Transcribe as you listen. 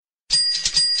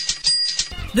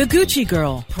The Gucci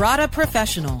Girl, Prada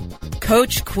Professional,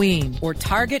 Coach Queen, or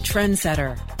Target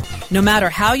Trendsetter. No matter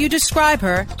how you describe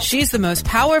her, she's the most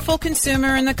powerful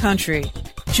consumer in the country.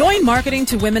 Join Marketing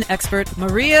to Women expert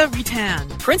Maria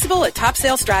Ritan, principal at Top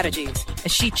Sales Strategies,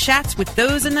 as she chats with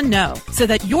those in the know so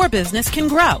that your business can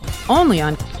grow. Only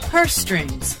on Purse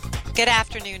Strings. Good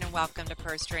afternoon and welcome to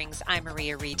Purse Strings. I'm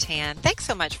Maria Ritan. Thanks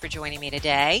so much for joining me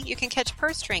today. You can catch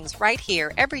Purse Strings right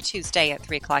here every Tuesday at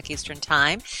 3 o'clock Eastern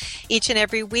Time. Each and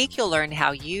every week, you'll learn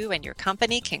how you and your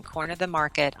company can corner the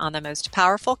market on the most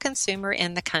powerful consumer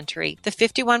in the country, the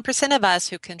 51% of us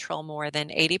who control more than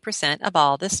 80% of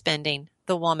all the spending.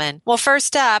 The woman. Well,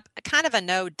 first up, kind of a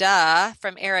no-duh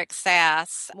from Eric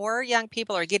Sass. More young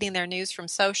people are getting their news from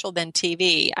social than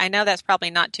TV. I know that's probably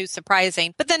not too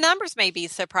surprising, but the numbers may be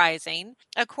surprising.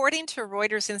 According to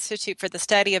Reuters Institute for the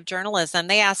Study of Journalism,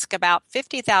 they asked about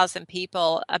 50,000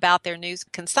 people about their news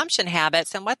consumption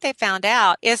habits, and what they found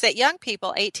out is that young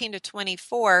people 18 to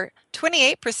 24,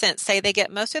 28% say they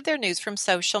get most of their news from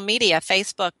social media,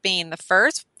 Facebook being the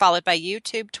first, followed by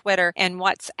YouTube, Twitter, and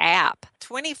WhatsApp.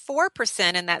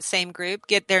 24% in that same group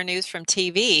get their news from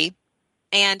TV.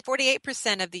 And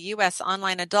 48% of the U.S.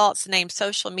 online adults name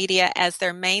social media as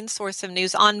their main source of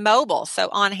news on mobile, so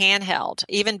on handheld,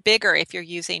 even bigger if you're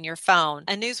using your phone.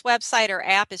 A news website or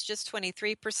app is just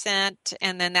 23%,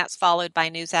 and then that's followed by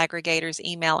news aggregators,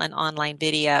 email, and online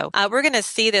video. We're going to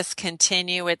see this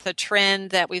continue. It's a trend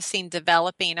that we've seen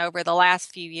developing over the last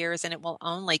few years, and it will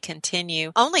only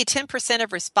continue. Only 10%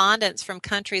 of respondents from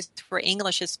countries where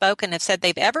English is spoken have said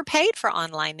they've ever paid for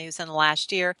online news in the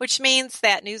last year, which means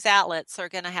that news outlets are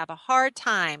going to have a hard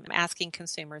time asking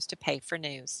consumers to pay for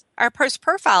news. Our first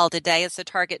profile today is the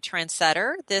Target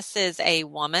Trendsetter. This is a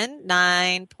woman,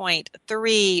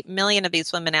 9.3 million of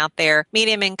these women out there.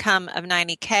 Median income of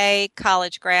 $90K,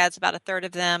 college grads, about a third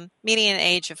of them. Median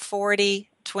age of 40.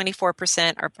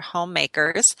 24% are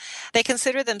homemakers. They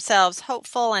consider themselves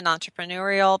hopeful and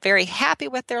entrepreneurial, very happy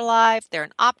with their life. They're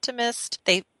an optimist.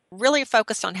 They really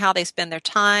focused on how they spend their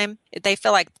time. They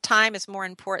feel like time is more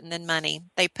important than money.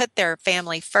 They put their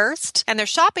family first, and they're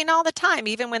shopping all the time,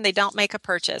 even when they don't make a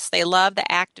purchase. They love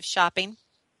the act of shopping.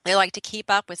 They like to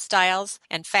keep up with styles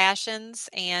and fashions,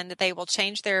 and they will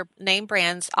change their name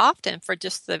brands often for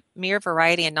just the mere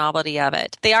variety and novelty of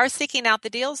it. They are seeking out the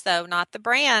deals, though, not the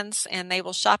brands, and they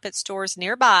will shop at stores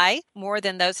nearby more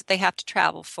than those that they have to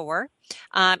travel for.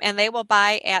 And they will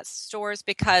buy at stores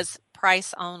because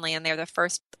price only, and they're the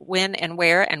first when and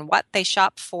where and what they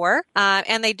shop for.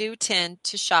 And they do tend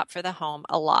to shop for the home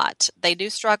a lot. They do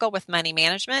struggle with money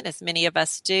management, as many of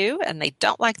us do, and they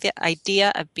don't like the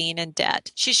idea of being in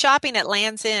debt. She's shopping at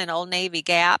Lands' End, Old Navy,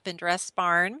 Gap, and Dress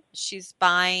Barn. She's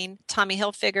buying Tommy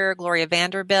Hilfiger, Gloria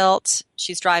Vanderbilt.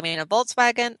 She's driving a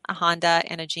Volkswagen, a Honda,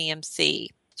 and a GMC.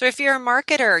 So if you're a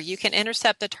marketer, you can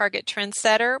intercept the Target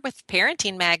Trendsetter with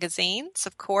parenting magazines,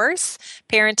 of course.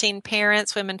 Parenting,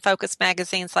 Parents, women-focused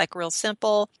magazines like Real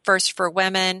Simple, First for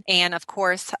Women, and of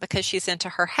course, because she's into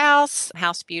her house,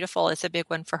 House Beautiful is a big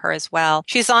one for her as well.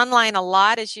 She's online a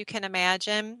lot, as you can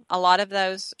imagine. A lot of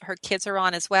those her kids are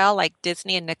on as well, like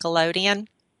Disney and Nickelodeon.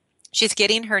 She's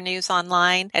getting her news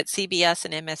online at CBS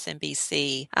and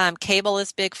MSNBC. Cable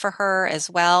is big for her as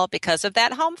well because of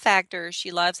that home factor. She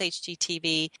loves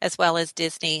HGTV as well as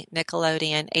Disney,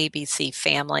 Nickelodeon, ABC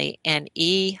Family, and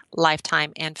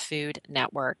Lifetime, and Food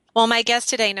Network. Well, my guest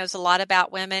today knows a lot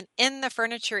about women in the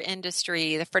furniture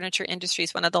industry. The furniture industry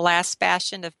is one of the last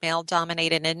bastion of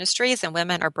male-dominated industries, and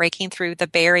women are breaking through the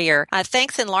barrier.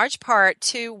 Thanks in large part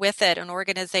to With It, an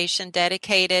organization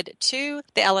dedicated to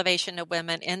the elevation of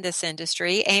women in this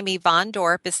industry. Amy Von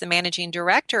Dorp is the managing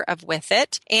director of With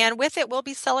It, and With It will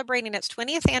be celebrating its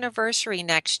 20th anniversary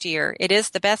next year. It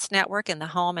is the best network in the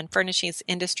home and furnishings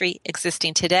industry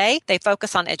existing today. They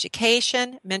focus on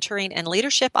education, mentoring, and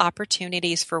leadership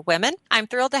opportunities for women. I'm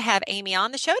thrilled to have Amy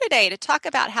on the show today to talk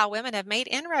about how women have made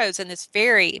inroads in this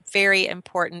very, very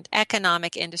important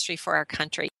economic industry for our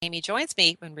country. Amy joins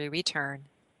me when we return.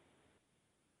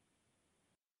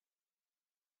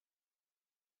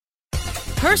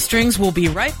 Purse Strings will be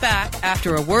right back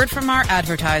after a word from our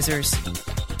advertisers.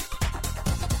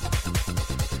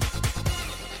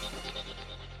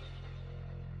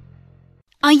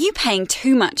 Are you paying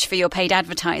too much for your paid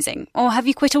advertising, or have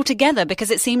you quit altogether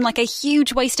because it seemed like a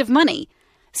huge waste of money?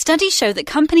 Studies show that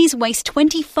companies waste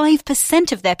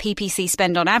 25% of their PPC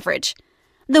spend on average.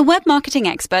 The web marketing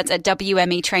experts at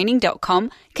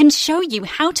WMEtraining.com can show you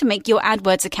how to make your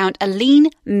AdWords account a lean,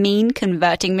 mean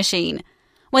converting machine.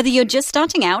 Whether you're just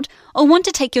starting out or want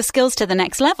to take your skills to the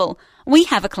next level, we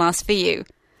have a class for you.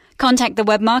 Contact the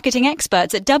web marketing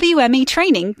experts at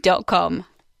WMEtraining.com.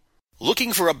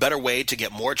 Looking for a better way to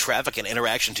get more traffic and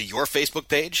interaction to your Facebook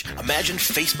page? Imagine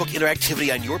Facebook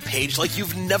interactivity on your page like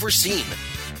you've never seen.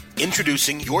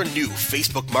 Introducing your new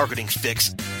Facebook marketing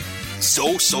fix,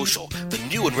 ZoSocial, the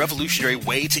new and revolutionary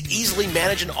way to easily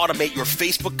manage and automate your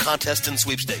Facebook contests and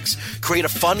sweepstakes. Create a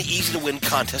fun, easy-to-win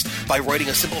contest by writing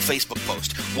a simple Facebook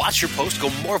post. Watch your post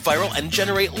go more viral and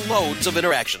generate loads of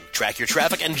interaction. Track your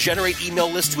traffic and generate email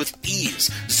lists with ease.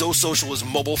 ZoSocial is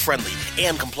mobile-friendly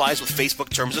and complies with Facebook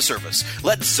Terms of Service.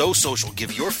 Let ZoSocial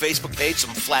give your Facebook page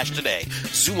some flash today.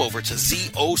 Zoom over to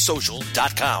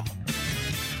ZoSocial.com.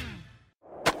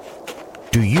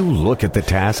 Do you look at the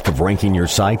task of ranking your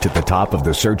site at the top of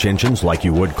the search engines like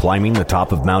you would climbing the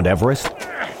top of Mount Everest?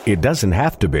 It doesn't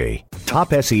have to be.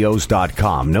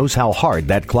 TopSEOs.com knows how hard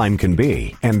that climb can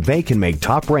be, and they can make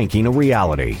top ranking a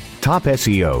reality. Top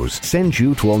SEOs sends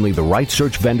you to only the right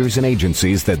search vendors and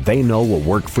agencies that they know will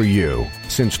work for you.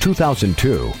 Since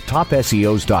 2002,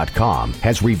 TopSEOs.com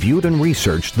has reviewed and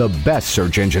researched the best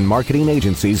search engine marketing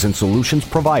agencies and solutions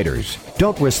providers.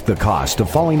 Don't risk the cost of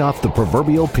falling off the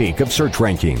proverbial peak of search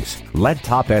rankings. Let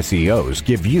Top SEOs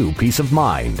give you peace of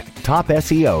mind.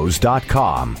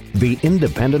 TopSEOs.com, the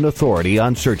independent authority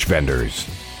on search vendors.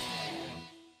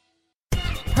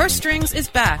 Purse Strings is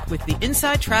back with the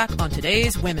inside track on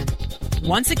today's women.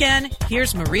 Once again,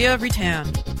 here's Maria Ritan.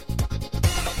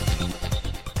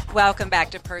 Welcome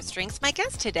back to Purse Strings. My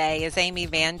guest today is Amy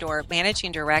Vandorp,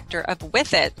 Managing Director of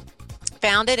Withit.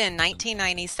 Founded in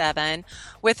 1997,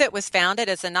 Withit was founded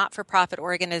as a not-for-profit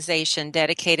organization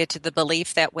dedicated to the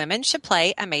belief that women should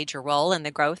play a major role in the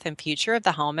growth and future of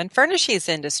the home and furnishings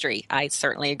industry. I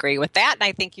certainly agree with that, and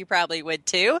I think you probably would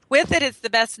too. Withit is the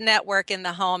best network in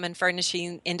the home and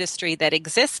furnishing industry that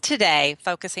exists today,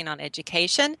 focusing on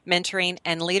education, mentoring,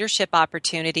 and leadership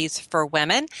opportunities for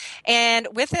women. And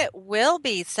Withit will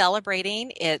be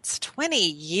celebrating its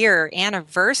 20-year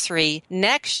anniversary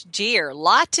next year. A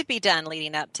lot to be done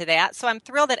leading up to that. So I'm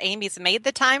thrilled that Amy's made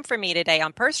the time for me today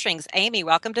on Purse Strings. Amy,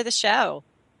 welcome to the show.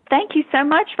 Thank you so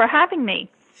much for having me.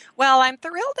 Well, I'm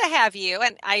thrilled to have you,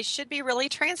 and I should be really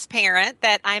transparent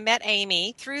that I met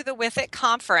Amy through the Withit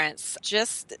conference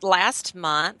just last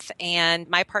month, and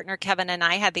my partner Kevin and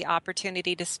I had the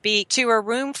opportunity to speak to a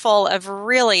room full of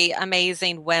really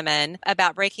amazing women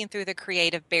about breaking through the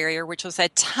creative barrier, which was a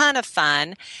ton of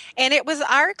fun, and it was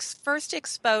our first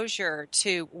exposure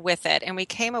to Withit, and we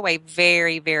came away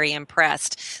very, very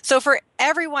impressed. So for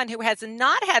everyone who has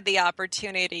not had the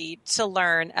opportunity to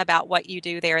learn about what you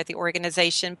do there at the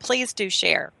organization, please do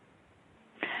share.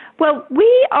 Well,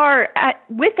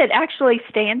 Withit actually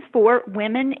stands for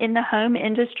Women in the Home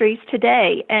Industries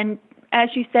Today. And as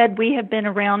you said, we have been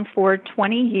around for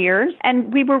 20 years,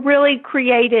 and we were really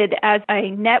created as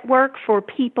a network for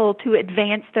people to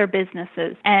advance their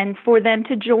businesses and for them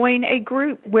to join a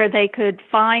group where they could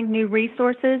find new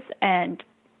resources and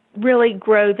really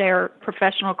grow their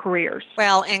professional careers.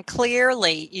 Well, and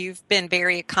clearly you've been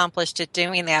very accomplished at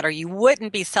doing that, or you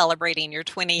wouldn't be celebrating your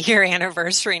 20-year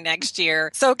anniversary next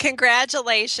year. So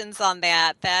congratulations on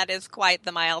that. That is quite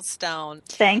the milestone.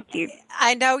 Thank you.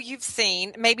 I know you've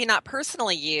seen, maybe not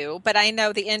personally you, but I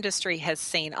know the industry has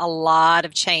seen a lot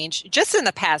of change just in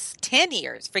the past 10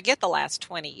 years. Forget the last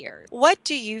 20 years. What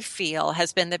do you feel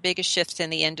has been the biggest shift in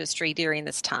the industry during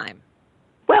this time?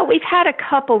 Well, we've had a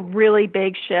couple really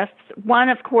big shifts. One,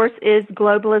 of course, is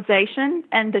globalization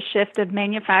and the shift of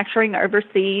manufacturing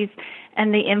overseas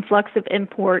and the influx of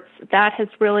imports. That has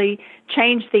really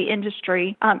changed the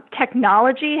industry.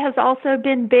 Technology has also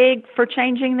been big for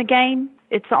changing the game.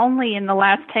 It's only in the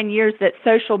last 10 years that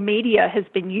social media has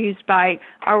been used by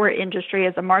our industry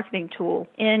as a marketing tool.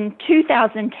 In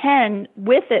 2010,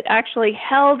 Withit actually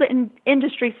held an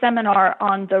industry seminar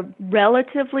on the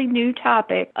relatively new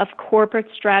topic of corporate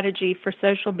strategy for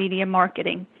social media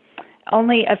marketing.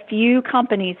 Only a few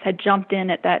companies had jumped in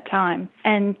at that time.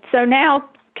 And so now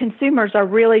consumers are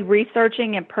really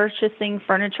researching and purchasing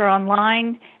furniture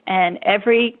online, and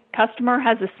every customer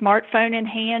has a smartphone in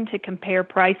hand to compare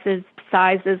prices,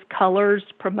 sizes, colors,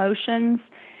 promotions.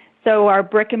 So our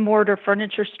brick and mortar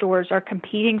furniture stores are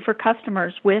competing for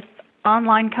customers with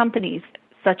online companies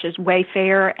such as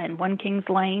Wayfair and One Kings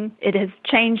Lane. It has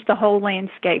changed the whole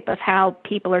landscape of how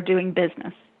people are doing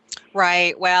business.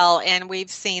 Right. Well, and we've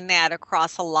seen that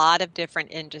across a lot of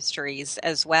different industries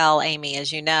as well, Amy,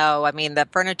 as you know. I mean, the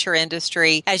furniture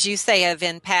industry, as you say, have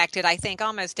impacted. I think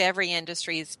almost every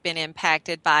industry has been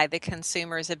impacted by the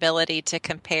consumer's ability to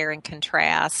compare and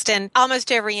contrast. And almost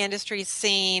every industry has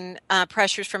seen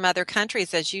pressures from other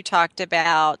countries, as you talked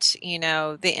about. You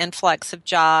know, the influx of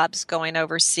jobs going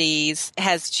overseas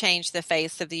has changed the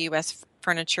face of the U.S.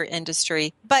 furniture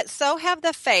industry, but so have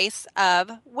the face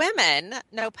of women,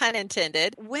 no pun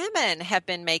intended. Women have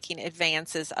been making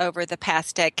advances over the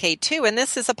past decade too, and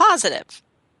this is a positive.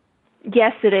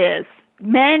 Yes, it is.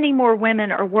 Many more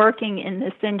women are working in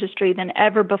this industry than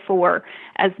ever before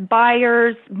as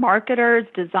buyers, marketers,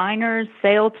 designers,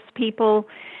 salespeople.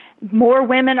 More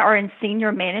women are in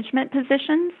senior management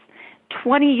positions.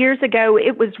 20 years ago,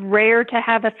 it was rare to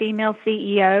have a female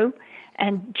CEO.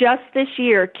 And just this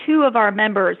year, 2 of our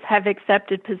members have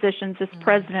accepted positions as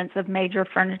presidents of major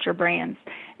furniture brands.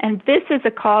 And this is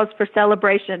a cause for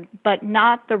celebration, but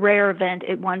not the rare event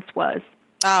it once was.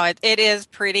 Oh, it is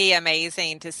pretty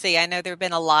amazing to see. I know there have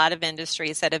been a lot of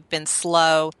industries that have been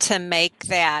slow to make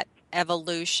that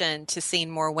evolution to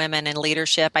seeing more women in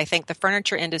leadership. I think the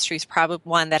furniture industry is probably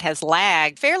one that has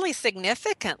lagged fairly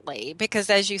significantly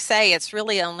because, as you say, it's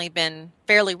really only been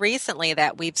fairly recently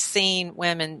that we've seen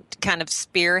women kind of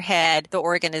spearhead the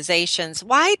organizations.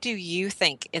 Why do you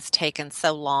think it's taken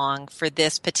so long for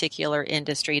this particular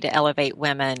industry to elevate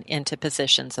women into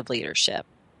positions of leadership?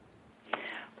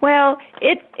 Well,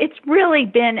 it's really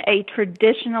been a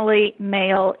traditionally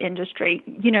male industry.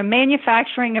 You know,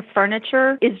 manufacturing of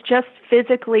furniture is just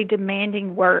physically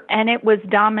demanding work, and it was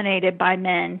dominated by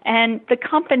men. And the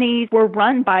companies were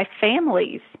run by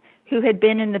families who had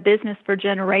been in the business for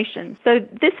generations. So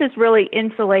this has really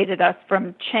insulated us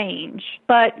from change.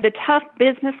 But the tough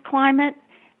business climate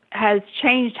has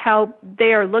changed how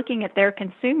they are looking at their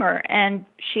consumer, and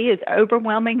she is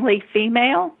overwhelmingly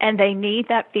female, and they need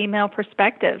that female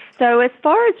perspective. So as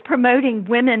far as promoting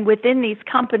women within these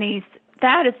companies,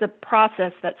 that is a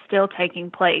process that's still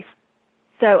taking place.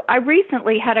 So I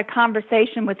recently had a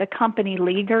conversation with a company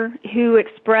leader who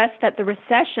expressed that the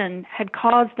recession had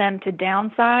caused them to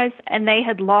downsize and they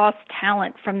had lost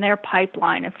talent from their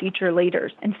pipeline of future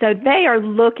leaders. And so they are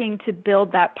looking to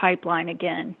build that pipeline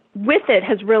again. With it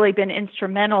has really been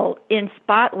instrumental in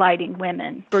spotlighting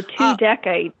women for 2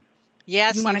 decades.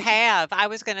 Yes, you have. I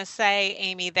was going to say,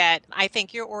 Amy, that I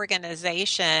think your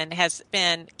organization has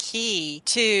been key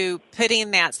to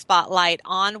putting that spotlight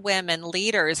on women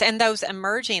leaders and those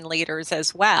emerging leaders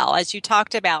as well. As you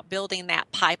talked about, building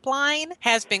that pipeline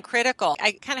has been critical.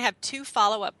 I kind of have 2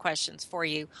 follow-up questions for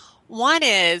you. One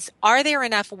is, are there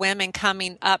enough women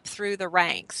coming up through the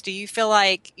ranks? Do you feel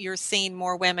like you're seeing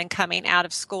more women coming out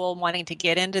of school wanting to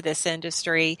get into this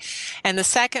industry? And the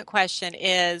second question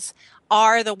is,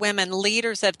 are the women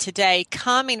leaders of today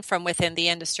coming from within the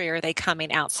industry, or are they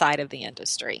coming outside of the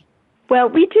industry? Well,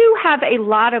 we do have a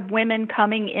lot of women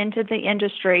coming into the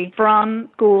industry from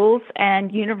schools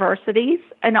and universities,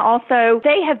 and also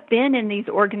they have been in these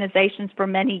organizations for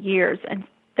many years, and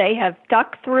they have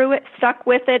stuck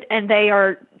with it, and they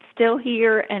are still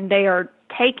here, and they are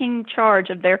taking charge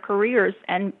of their careers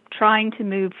and trying to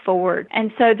move forward.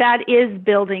 And so that is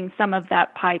building some of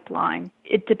that pipeline.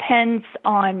 It depends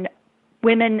on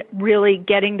women really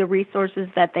getting the resources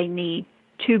that they need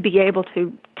to be able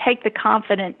to take the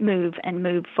confident move and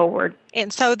move forward.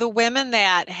 And so the women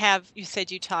that have, you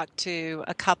said you talked to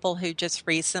a couple who just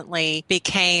recently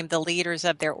became the leaders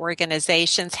of their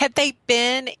organizations. Had they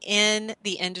been in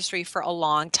the industry for a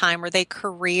long time? Were they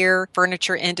career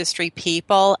furniture industry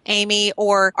people, Amy,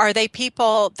 or are they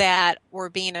people that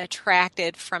were being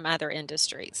attracted from other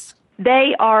industries?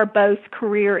 They are both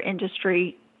career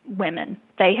industry women.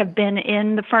 They have been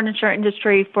in the furniture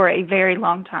industry for a very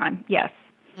long time, yes.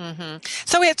 Mm-hmm.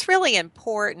 So it's really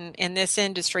important in this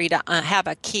industry to have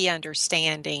a key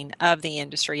understanding of the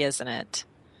industry, isn't it?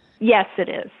 Yes, it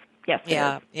is. Yes, it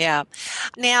is. Yeah.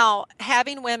 Now,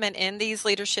 having women in these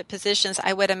leadership positions,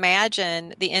 I would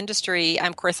imagine the industry,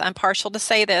 of course, I'm partial to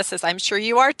say this, as I'm sure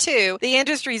you are too, the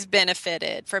industry's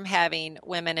benefited from having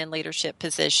women in leadership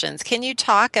positions. Can you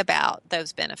talk about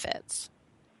those benefits?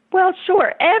 Well,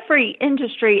 sure. Every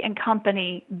industry and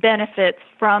company benefits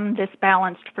from this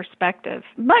balanced perspective.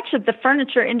 Much of the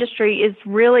furniture industry is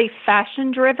really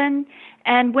fashion-driven,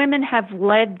 and women have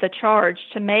led the charge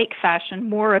to make fashion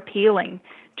more appealing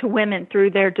to women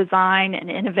through their design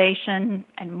and innovation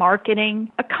and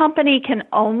marketing. A company can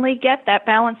only get that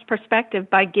balanced perspective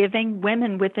by giving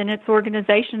women within its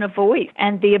organization a voice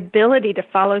and the ability to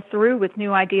follow through with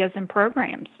new ideas and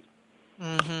programs.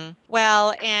 Mm-hmm.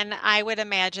 Well, and I would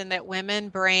imagine that women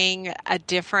bring a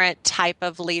different type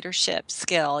of leadership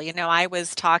skill. You know, I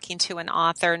was talking to an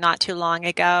author not too long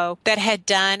ago that had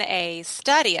done a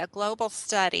study, a global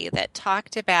study that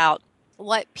talked about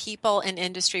what people in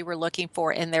industry were looking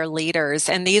for in their leaders.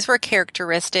 And these were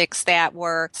characteristics that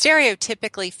were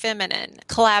stereotypically feminine: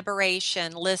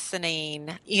 collaboration,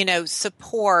 listening,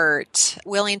 support,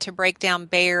 willing to break down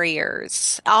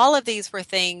barriers. All of these were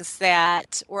things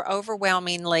that were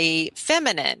overwhelmingly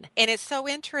feminine. And it's so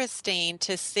interesting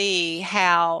to see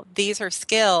how these are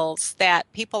skills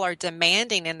that people are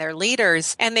demanding in their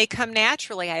leaders, and they come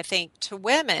naturally, I think, to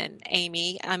women.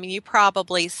 Amy, I mean, you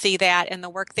probably see that in the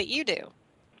work that you do.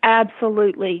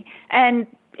 Absolutely. And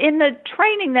in the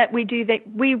training that we do, that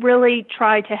we really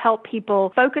try to help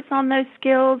people focus on those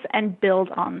skills and build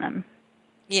on them.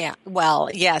 Yeah, well,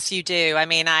 yes, you do. I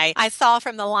mean, I saw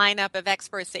from the lineup of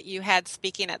experts that you had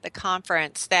speaking at the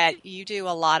conference that you do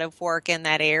a lot of work in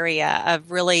that area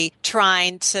of really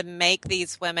trying to make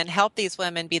these women, help these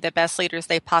women be the best leaders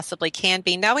they possibly can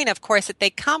be, knowing, of course, that they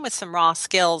come with some raw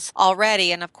skills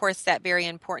already, and, of course, that very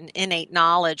important innate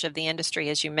knowledge of the industry,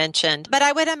 as you mentioned. But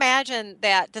I would imagine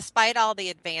that despite all the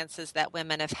advances that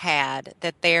women have had,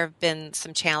 that there have been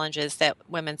some challenges that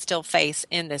women still face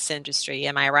in this industry.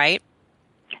 Am I right?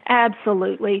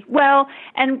 Absolutely. Well,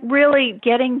 and really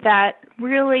getting that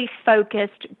really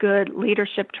focused, good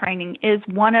leadership training is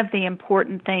one of the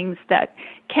important things that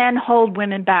can hold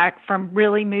women back from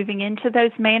really moving into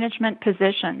those management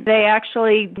positions. They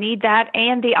actually need that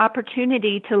and the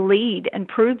opportunity to lead and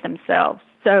prove themselves.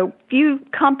 So few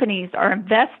companies are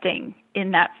investing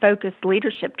in that focused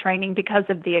leadership training because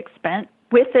of the expense.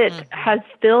 With it has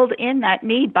filled in that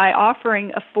need by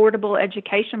offering affordable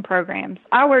education programs.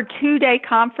 Our 2-day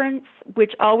conference,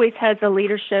 which always has a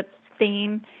leadership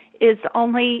theme, is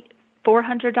only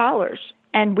 $400.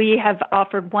 And we have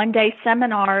offered 1-day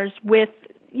seminars with,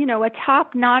 a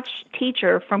top-notch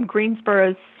teacher from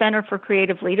Greensboro's Center for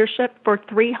Creative Leadership for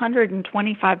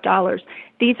 $325.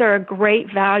 These are a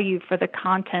great value for the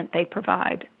content they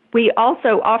provide. We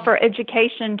also offer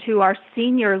education to our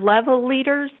senior level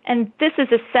leaders, and this is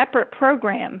a separate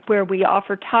program where we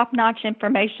offer top-notch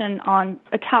information on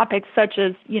topics such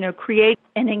as, create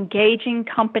an engaging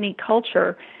company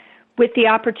culture with the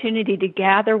opportunity to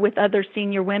gather with other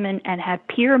senior women and have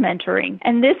peer mentoring.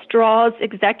 And this draws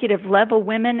executive level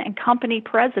women and company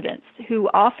presidents who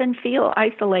often feel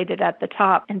isolated at the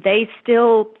top, and they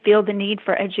still feel the need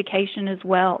for education as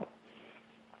well.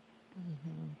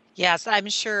 Yes, I'm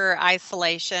sure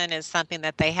isolation is something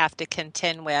that they have to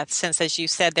contend with since, as you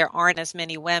said, there aren't as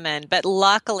many women. But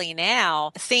luckily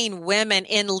now, seeing women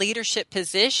in leadership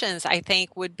positions, I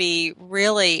think, would be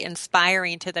really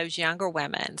inspiring to those younger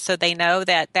women. So they know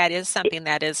that that is something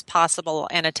that is possible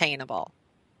and attainable.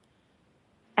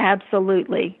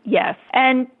 Absolutely, yes.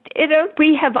 And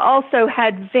we have also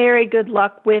had very good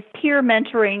luck with peer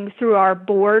mentoring through our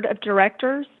board of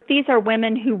directors. These are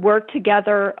women who work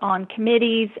together on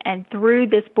committees and through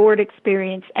this board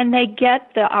experience, and they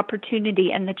get the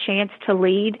opportunity and the chance to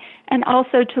lead and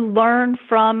also to learn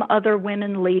from other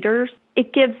women leaders.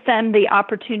 It gives them the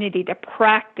opportunity to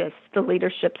practice the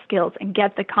leadership skills and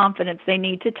get the confidence they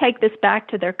need to take this back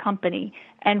to their company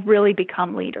and really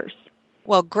become leaders.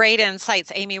 Well, great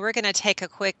insights, Amy. We're going to take a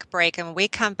quick break, and when we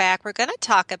come back, we're going to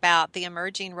talk about the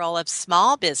emerging role of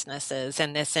small businesses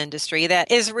in this industry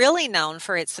that is really known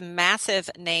for its massive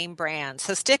name brand.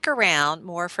 So stick around.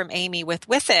 More from Amy with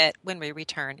It when we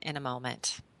return in a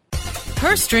moment.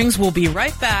 Purse Strings will be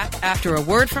right back after a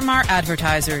word from our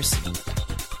advertisers.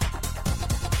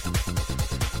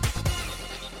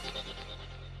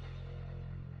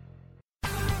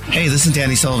 Hey, this is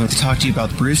Danny Sullivan to talk to you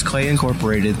about Bruce Clay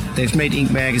Incorporated. They've made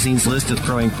Inc. Magazine's list of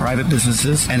growing private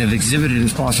businesses and have exhibited and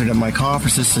sponsored at my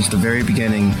conferences since the very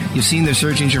beginning. You've seen their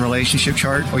search engine relationship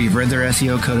chart, or you've read their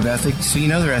SEO code of ethics, so you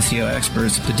know they're SEO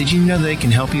experts. But did you know they can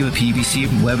help you with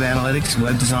PPC, web analytics,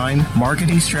 web design,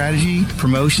 marketing strategy,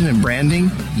 promotion, and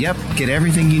branding? Yep, get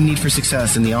everything you need for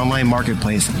success in the online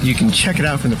marketplace. You can check it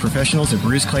out from the professionals at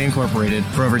Bruce Clay Incorporated.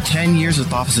 For over 10 years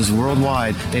with offices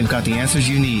worldwide, they've got the answers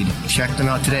you need. Check them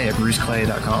out today at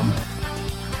bruceclay.com.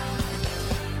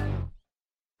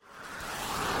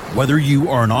 Whether you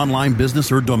are an online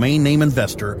business or domain name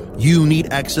investor, you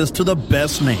need access to the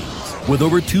best names. With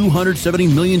over 270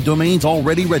 million domains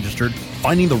already registered,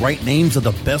 finding the right names at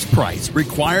the best price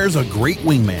requires a great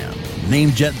wingman.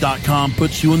 Namejet.com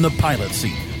puts you in the pilot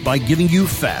seat by giving you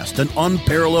fast and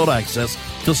unparalleled access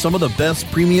to some of the best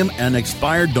premium and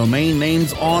expired domain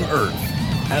names on earth.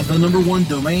 As the #1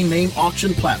 domain name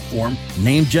auction platform,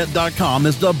 Namejet.com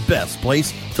is the best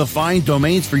place to find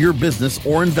domains for your business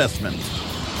or investment.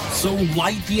 So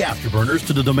light the afterburners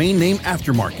to the domain name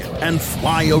aftermarket and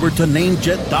fly over to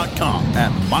Namejet.com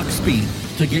at Mach speed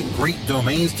to get great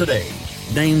domains today.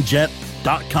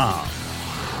 Namejet.com.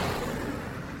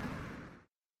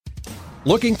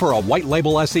 Looking for a white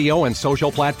label SEO and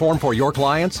social platform for your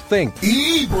clients? Think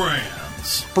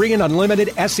eBrands. Free and unlimited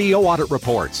SEO audit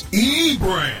reports.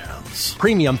 eBrands.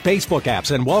 Premium Facebook apps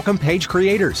and welcome page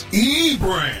creators.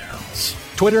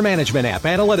 eBrands. Twitter management app,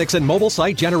 analytics, and mobile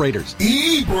site generators.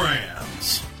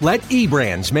 eBrands. Let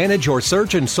eBrands manage your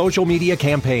search and social media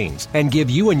campaigns and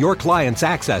give you and your clients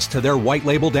access to their white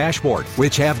label dashboard,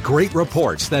 which have great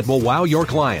reports that will wow your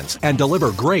clients and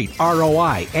deliver great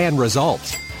ROI and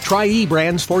results. Try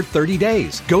eBrands for 30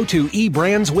 days. Go to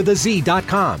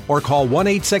eBrandsWithAZ.com or call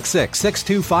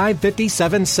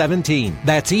 1-866-625-5717.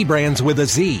 That's eBrands with a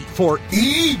Z for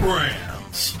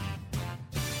eBrands.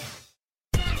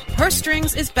 Purse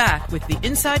Strings is back with the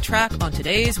inside track on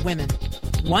today's women.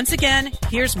 Once again,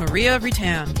 here's Maria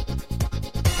Retan.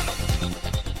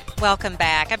 Welcome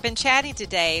back. I've been chatting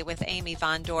today with Amy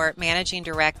Von Dort, Managing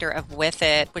Director of With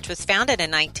It, which was founded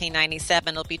in 1997.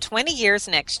 It'll be 20 years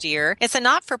next year. It's a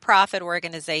not-for-profit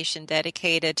organization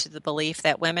dedicated to the belief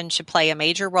that women should play a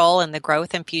major role in the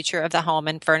growth and future of the home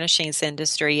and furnishings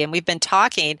industry. And we've been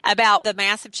talking about the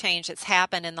massive change that's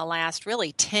happened in the last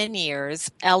really 10 years,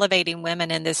 elevating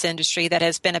women in this industry that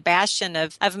has been a bastion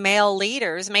of male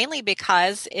leaders, mainly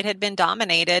because it had been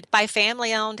dominated by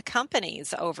family-owned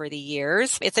companies over the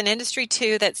years. It's an industry,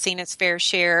 too, that's seen its fair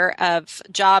share of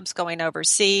jobs going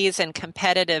overseas and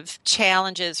competitive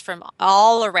challenges from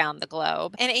all around the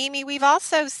globe. And Amy, we've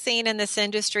also seen in this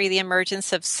industry the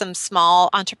emergence of some small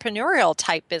entrepreneurial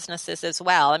type businesses as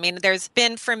well. I mean, there's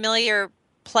been familiar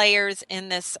players in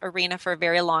this arena for a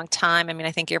very long time. I mean,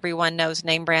 I think everyone knows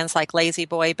name brands like Lazy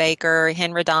Boy, Baker,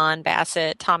 Henredon,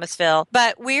 Bassett, Thomasville.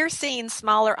 But we're seeing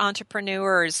smaller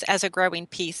entrepreneurs as a growing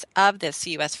piece of this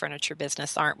U.S. furniture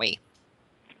business, aren't we?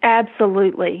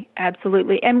 Absolutely,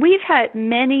 absolutely. And we've had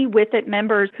many With It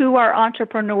members who are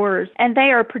entrepreneurs, and they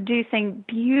are producing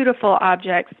beautiful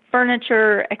objects,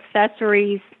 furniture,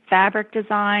 accessories, fabric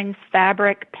designs,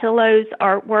 fabric, pillows,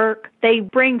 artwork. They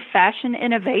bring fashion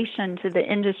innovation to the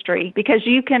industry because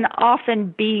you can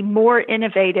often be more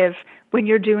innovative when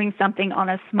you're doing something on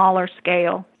a smaller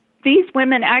scale. These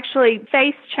women actually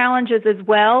face challenges as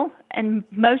well, and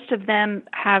most of them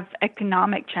have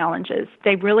economic challenges.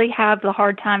 They really have the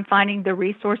hard time finding the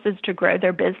resources to grow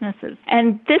their businesses.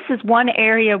 And this is one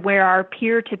area where our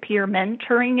peer-to-peer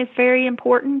mentoring is very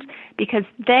important because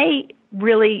they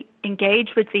really engage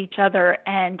with each other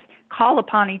and call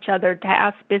upon each other to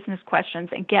ask business questions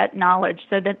and get knowledge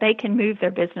so that they can move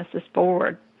their businesses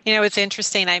forward. You know, it's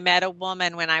interesting. I met a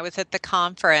woman when I was at the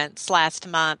conference last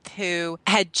month who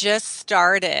had just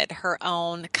started her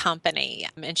own company,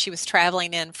 and she was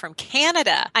traveling in from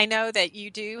Canada. I know that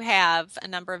you do have a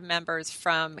number of members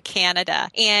from Canada,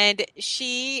 and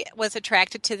she was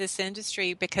attracted to this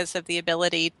industry because of the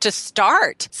ability to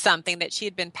start something that she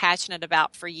had been passionate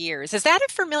about for years. Is that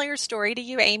a familiar story to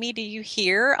you, Amy? Do you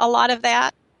hear a lot of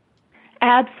that?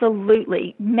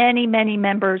 Absolutely. Many, many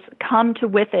members come to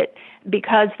With It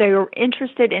because they are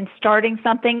interested in starting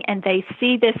something and they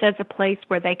see this as a place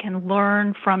where they can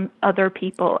learn from other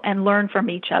people and learn from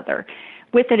each other.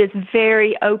 With It is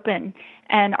very open,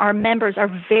 and our members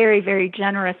are very, very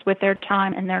generous with their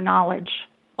time and their knowledge.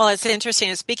 Well, it's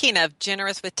interesting. Speaking of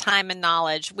generous with time and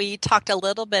knowledge, we talked a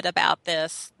little bit about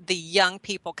this, the young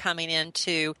people coming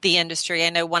into the industry. I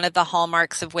know one of the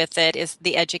hallmarks of With It is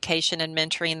the education and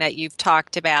mentoring that you've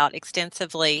talked about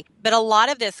extensively. But a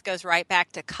lot of this goes right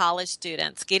back to college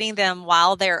students, getting them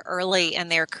while they're early in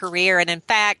their career. And in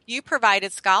fact, you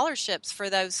provided scholarships for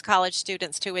those college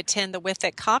students to attend the With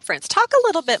It conference. Talk a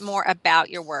little bit more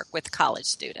about your work with college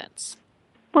students.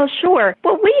 Well, sure.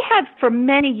 Well, we have for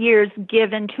many years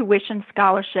given tuition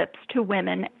scholarships to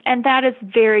women, and that is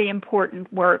very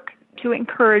important work to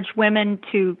encourage women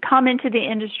to come into the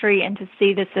industry and to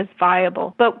see this as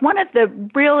viable. But one of the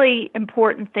really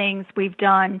important things we've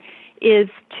done is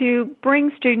to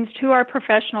bring students to our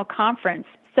professional conference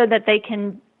so that they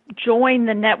can join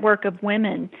the network of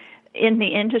women in the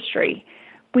industry.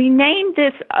 We named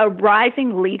this a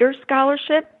Rising Leader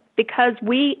Scholarship because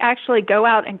we actually go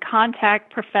out and contact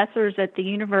professors at the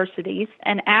universities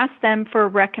and ask them for a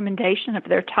recommendation of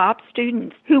their top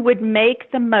students who would make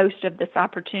the most of this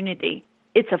opportunity.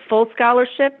 It's a full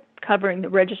scholarship covering the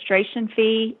registration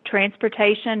fee,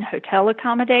 transportation, hotel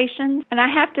accommodations, and I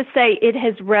have to say it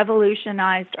has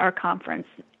revolutionized our conference.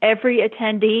 Every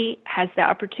attendee has the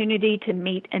opportunity to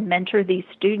meet and mentor these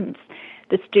students.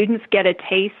 The students get a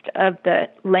taste of the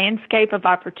landscape of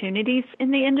opportunities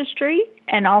in the industry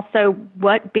and also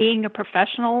what being a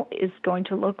professional is going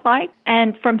to look like.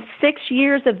 And from 6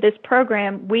 years of this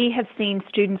program, we have seen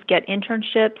students get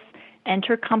internships,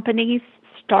 enter companies,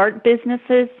 start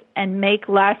businesses, and make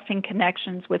lasting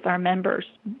connections with our members.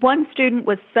 One student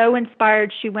was so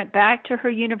inspired she went back to her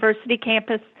university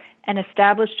campus and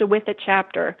established a With It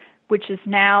chapter, which is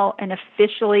now an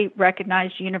officially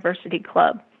recognized university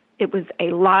club. It was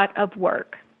a lot of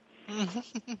work.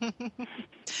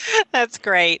 That's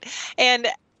great. And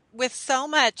with so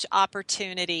much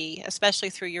opportunity, especially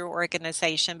through your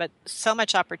organization, but so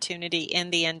much opportunity in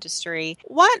the industry,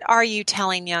 what are you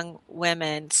telling young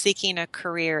women seeking a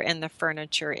career in the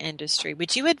furniture industry?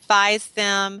 Would you advise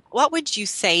them? What would you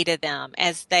say to them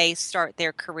as they start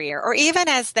their career, or even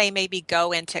as they maybe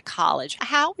go into college?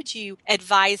 How would you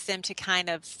advise them to kind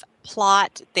of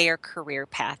plot their career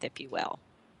path, if you will?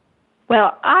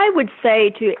 Well, I would say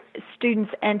to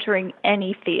students entering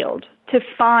any field to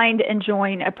find and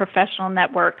join a professional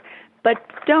network, but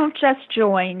don't just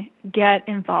join, get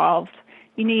involved.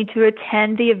 You need to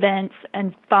attend the events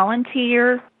and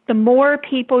volunteer. The more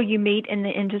people you meet in the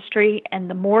industry and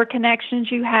the more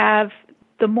connections you have,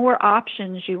 the more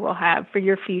options you will have for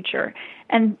your future.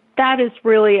 And that is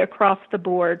really across the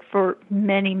board for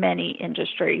many, many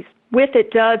industries. With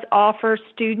It does offer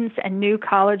students and new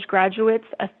college graduates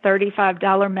a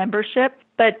 $35 membership,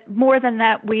 but more than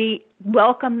that, we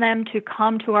welcome them to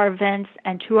come to our events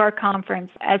and to our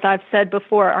conference. As I've said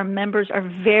before, our members are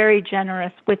very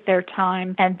generous with their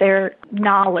time and their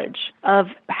knowledge of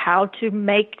how to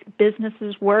make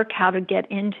businesses work, how to get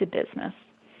into business.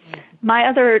 My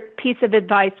other piece of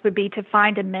advice would be to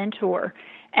find a mentor.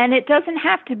 And it doesn't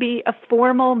have to be a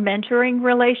formal mentoring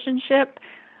relationship.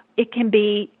 It can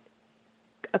be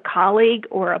a colleague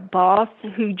or a boss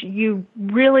who you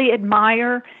really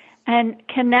admire, and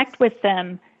connect with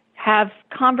them, have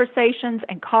conversations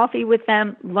and coffee with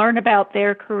them, learn about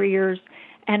their careers,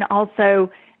 and also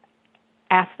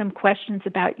ask them questions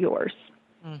about yours.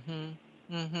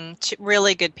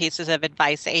 Really good pieces of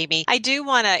advice, Amy. I do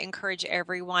want to encourage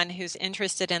everyone who's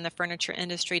interested in the furniture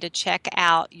industry to check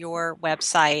out your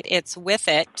website. It's With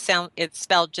It. It's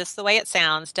spelled just the way it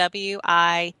sounds, WITHIT.org.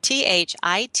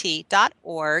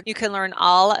 You can learn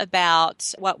all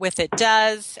about what With It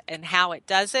does and how it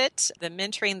does it, the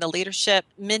mentoring, the leadership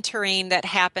mentoring that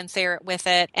happens there at With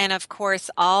It, and of course,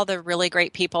 all the really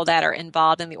great people that are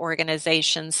involved in the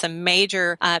organization, some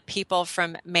major people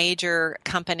from major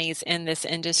companies in this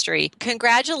industry.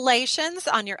 Congratulations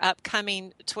on your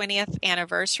upcoming 20th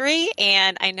anniversary.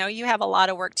 And I know you have a lot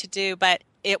of work to do, but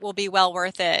it will be well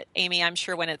worth it, Amy, I'm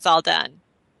sure, when it's all done.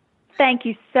 Thank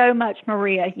you so much,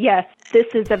 Maria. Yes, this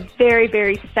is a very,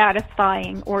 very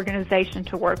satisfying organization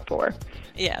to work for.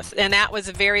 Yes, and that was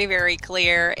very, very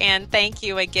clear. And thank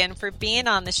you again for being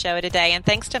on the show today. And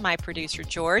thanks to my producer,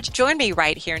 George. Join me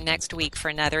right here next week for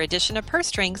another edition of Purse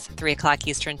Strings, 3 o'clock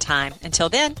Eastern Time. Until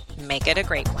then, make it a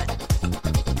great one.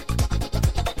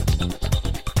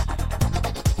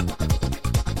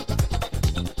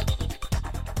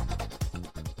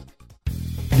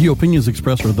 The opinions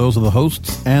expressed are those of the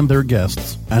hosts and their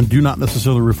guests and do not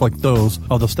necessarily reflect those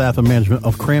of the staff and management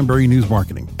of Cranberry News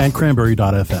Marketing and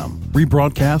Cranberry.fm.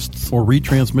 Rebroadcasts or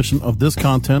retransmission of this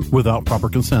content without proper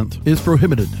consent is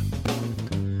prohibited.